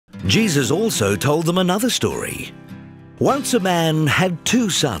Jesus also told them another story. Once a man had 2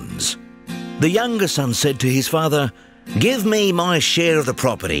 sons. The younger son said to his father, "Give me my share of the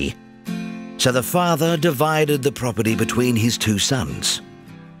property." So the father divided the property between his 2 sons.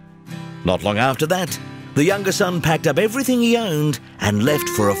 Not long after that, the younger son packed up everything he owned and left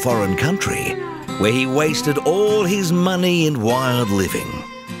for a foreign country, where he wasted all his money in wild living.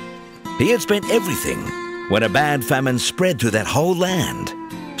 He had spent everything when a bad famine spread through that whole land.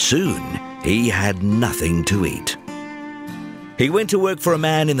 Soon, he had nothing to eat. He went to work for a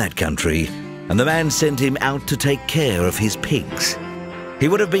man in that country, and the man sent him out to take care of his pigs. He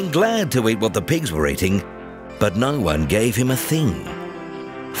would have been glad to eat what the pigs were eating, but no one gave him a thing.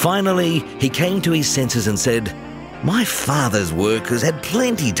 Finally, he came to his senses and said, "My father's workers had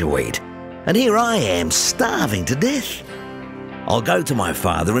plenty to eat, and here I am starving to death. I'll go to my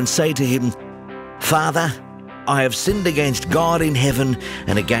father and say to him, 'Father, I have sinned against God in heaven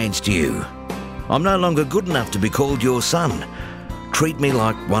and against you. I'm no longer good enough to be called your son. Treat me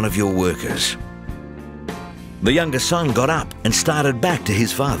like one of your workers.'" The younger son got up and started back to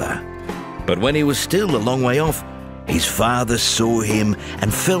his father. But when he was still a long way off, his father saw him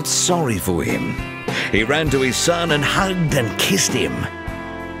and felt sorry for him. He ran to his son and hugged and kissed him.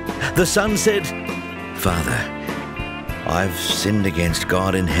 The son said, "Father, I've sinned against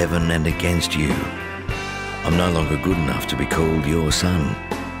God in heaven and against you. I'm no longer good enough to be called your son."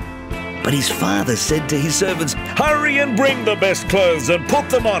 But his father said to his servants, "Hurry and bring the best clothes and put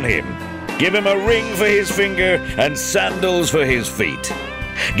them on him. Give him a ring for his finger and sandals for his feet.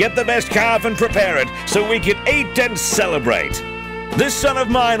 Get the best calf and prepare it so we can eat and celebrate. This son of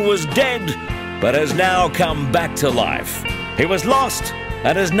mine was dead, but has now come back to life. He was lost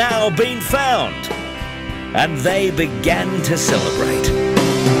and has now been found." And they began to celebrate.